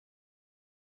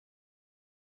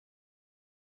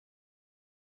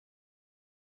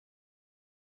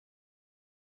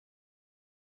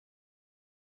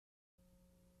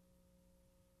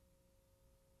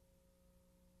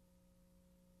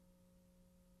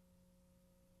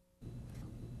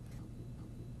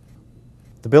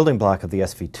The building block of the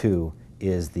SV2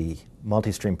 is the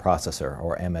multi-stream processor,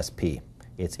 or MSP.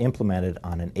 It's implemented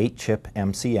on an 8-chip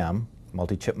MCM,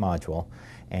 multi-chip module,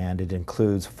 and it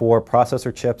includes 4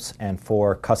 processor chips and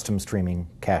 4 custom streaming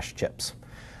cache chips.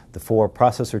 The 4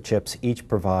 processor chips each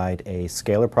provide a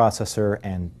scalar processor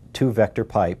and 2 vector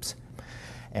pipes,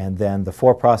 and then the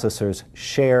 4 processors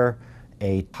share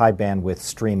a high bandwidth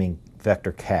streaming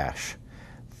vector cache.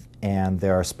 And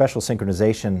there are special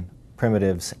synchronization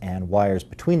primitives and wires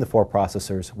between the 4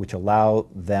 processors which allow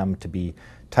them to be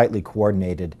tightly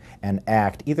coordinated and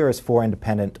act either as 4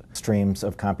 independent streams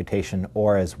of computation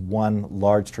or as one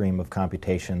large stream of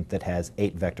computation that has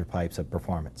 8 vector pipes of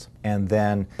performance. And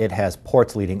then it has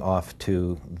ports leading off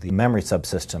to the memory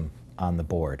subsystem on the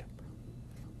board.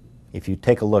 If you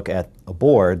take a look at a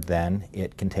board, then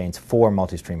it contains 4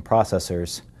 multi-stream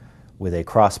processors with a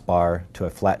crossbar to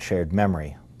a flat shared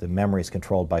memory. The memory is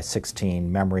controlled by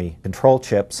 16 memory control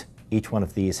chips. Each one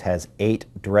of these has 8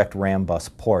 direct RAM bus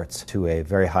ports to a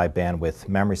very high bandwidth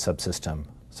memory subsystem.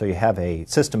 So you have a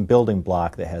system building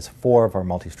block that has 4 of our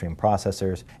multi-stream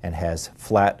processors and has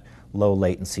flat, low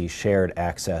latency shared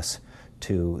access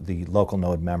to the local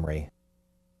node memory.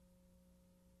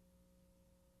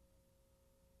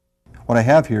 What I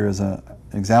have here is an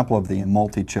example of the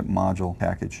multi-chip module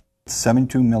package. It's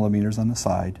 72 millimeters on the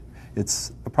side.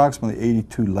 It's approximately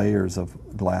 82 layers of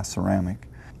glass ceramic.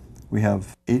 We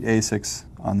have 8 ASICs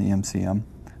on the MCM.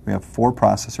 We have 4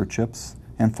 processor chips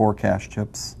and 4 cache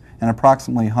chips and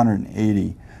approximately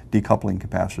 180 decoupling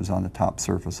capacitors on the top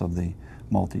surface of the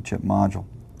multi-chip module.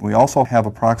 We also have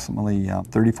approximately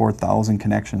 34,000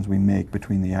 connections we make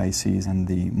between the ICs and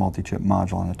the multi-chip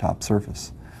module on the top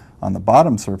surface. On the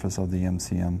bottom surface of the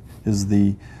MCM is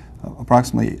the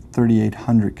approximately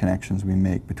 3,800 connections we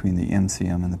make between the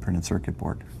MCM and the printed circuit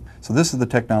board. So this is the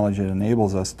technology that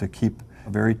enables us to keep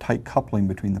a very tight coupling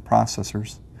between the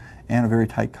processors and a very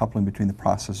tight coupling between the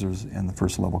processors and the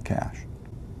first level cache.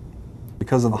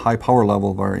 Because of the high power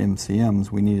level of our MCMs,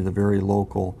 we needed a very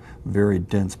local, very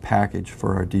dense package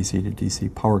for our DC to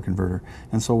DC power converter.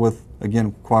 And so with,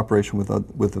 again, cooperation with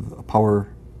a power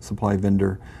supply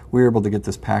vendor, we were able to get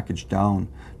this package down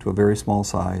to a very small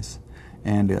size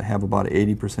and have about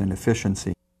 80%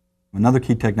 efficiency. Another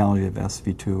key technology of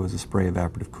SV2 is a spray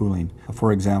evaporative cooling.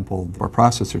 For example, our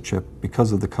processor chip,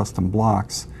 because of the custom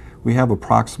blocks, we have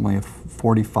approximately a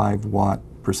 45 watt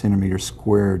per centimeter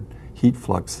squared heat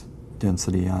flux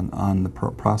density on the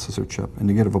processor chip. And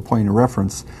to give a point of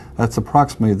reference, that's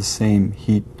approximately the same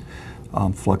heat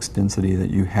flux density that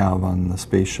you have on the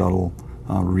space shuttle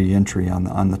re-entry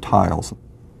on the tiles.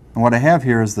 And what I have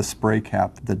here is the spray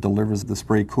cap that delivers the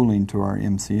spray cooling to our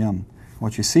MCM.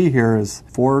 What you see here is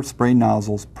 4 spray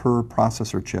nozzles per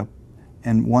processor chip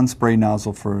and 1 spray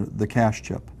nozzle for the cache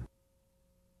chip.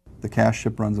 The cache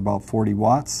chip runs about 40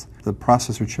 watts. The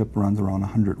processor chip runs around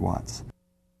 100 watts.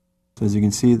 So as you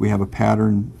can see, we have a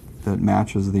pattern that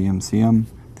matches the MCM.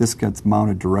 This gets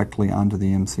mounted directly onto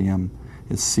the MCM.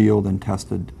 It's sealed and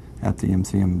tested at the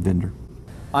MCM vendor.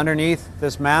 Underneath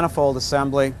this manifold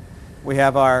assembly, we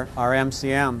have our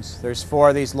MCMs. There's 4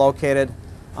 of these located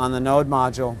on the node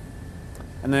module,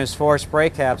 and there's 4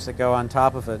 spray caps that go on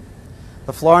top of it.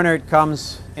 The floor inert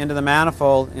comes into the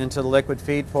manifold, into the liquid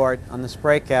feed port on the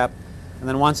spray cap, and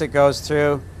then once it goes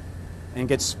through and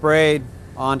gets sprayed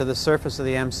onto the surface of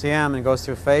the MCM and goes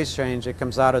through phase change, it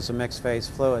comes out as a mixed phase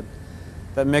fluid.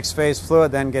 That mixed phase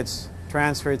fluid then gets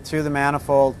transferred through the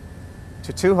manifold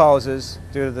to 2 hoses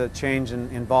due to the change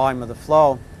in volume of the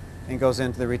flow, and goes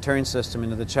into the return system,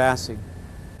 into the chassis.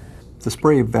 The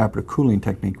spray evaporative cooling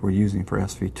technique we're using for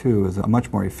SV2 is a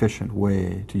much more efficient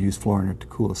way to use floor inert to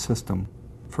cool a system.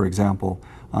 For example,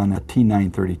 on a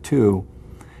T932,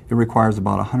 it requires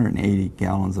about 180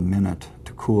 gallons a minute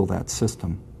to cool that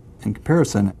system. In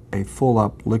comparison, a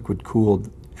full-up liquid-cooled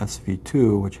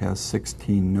SV2, which has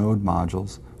 16 node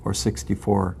modules, or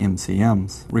 64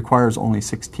 MCMs, requires only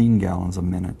 16 gallons a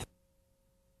minute.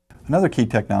 Another key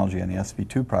technology on the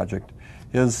SV2 project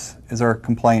is our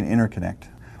compliant interconnect.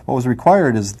 What was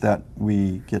required is that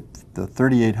we get the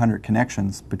 3,800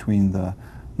 connections between the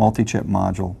multi-chip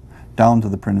module down to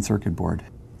the printed circuit board.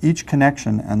 Each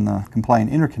connection and the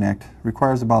compliant interconnect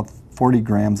requires about 40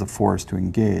 grams of force to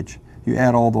engage. You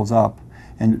add all those up,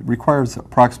 and it requires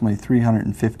approximately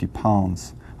 350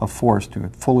 pounds of force to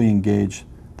fully engage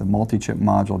the multi-chip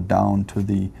module down to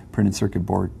the printed circuit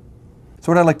board.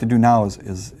 So what I'd like to do now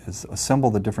is assemble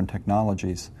the different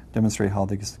technologies, demonstrate how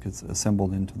this gets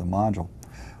assembled into the module.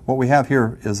 What we have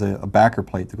here is a backer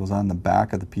plate that goes on the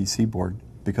back of the PC board.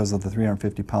 Because of the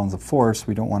 350 pounds of force,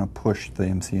 we don't want to push the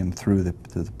MCM through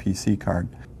to the PC card.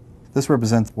 This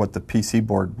represents what the PC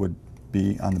board would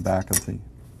be on the back of the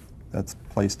that's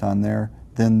placed on there.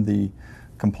 Then the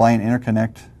compliant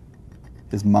interconnect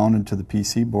is mounted to the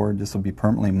PC board. This will be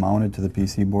permanently mounted to the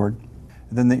PC board.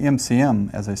 And then the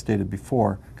MCM, as I stated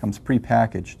before, comes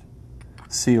pre-packaged,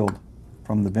 sealed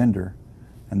from the vendor,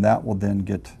 and that will then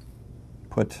get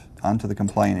put onto the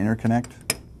compliant interconnect.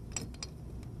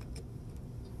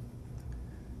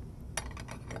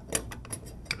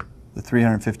 The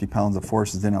 350 pounds of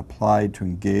force is then applied to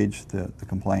engage the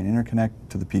compliant interconnect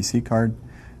to the PC card.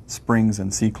 Springs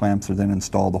and C-clamps are then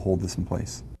installed to hold this in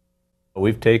place.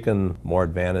 We've taken more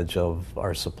advantage of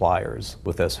our suppliers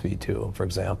with SV2. For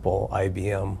example,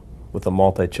 IBM with the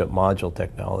multi-chip module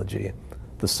technology,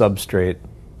 the substrate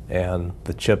and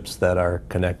the chips that are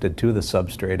connected to the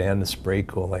substrate and the spray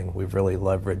cooling. We've really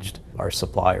leveraged our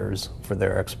suppliers for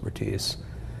their expertise.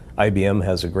 IBM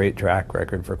has a great track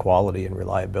record for quality and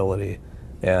reliability,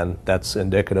 and that's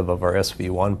indicative of our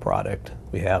SV1 product.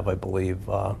 We have, I believe,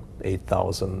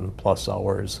 8,000 plus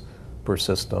hours per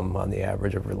system on the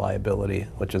average of reliability,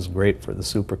 which is great for the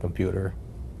supercomputer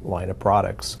line of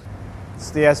products.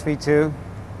 It's the SV2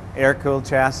 air-cooled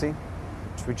chassis,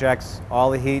 which rejects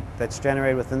all the heat that's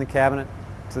generated within the cabinet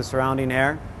to the surrounding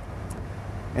air.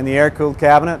 In the air-cooled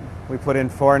cabinet, we put in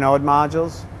 4 node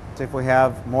modules. So if we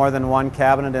have more than one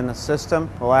cabinet in the system,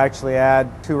 we'll actually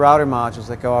add 2 router modules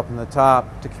that go up in the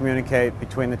top to communicate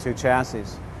between the 2 chassis.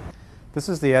 This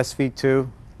is the SV2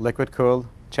 liquid-cooled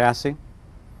chassis.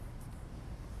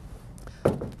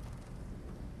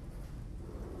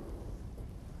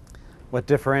 What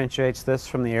differentiates this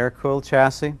from the air-cooled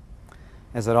chassis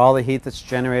is that all the heat that's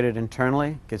generated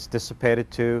internally gets dissipated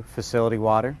to facility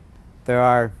water. There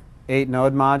are 8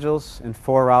 node modules and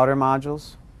 4 router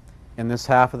modules in this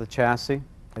half of the chassis.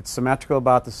 It's symmetrical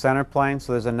about the center plane,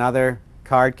 so there's another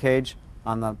card cage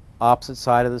on the opposite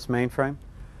side of this mainframe.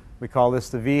 We call this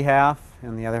the V half,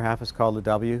 and the other half is called the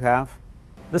W half.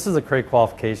 This is a Cray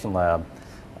qualification lab.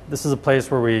 This is a place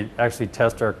where we actually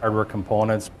test our hardware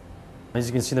components. As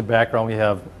you can see in the background, we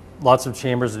have lots of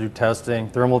chambers to do testing,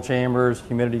 thermal chambers,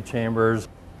 humidity chambers.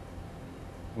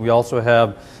 We also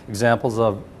have examples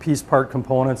of piece part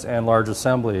components and large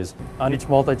assemblies. On each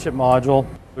multi-chip module,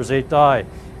 there's 8 die.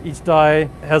 Each die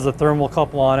has a thermal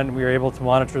couple on it, and we are able to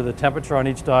monitor the temperature on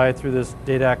each die through this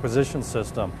data acquisition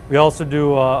system. We also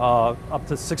do up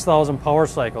to 6,000 power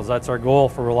cycles. That's our goal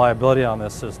for reliability on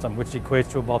this system, which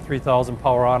equates to about 3,000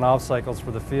 power on-off cycles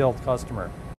for the field customer.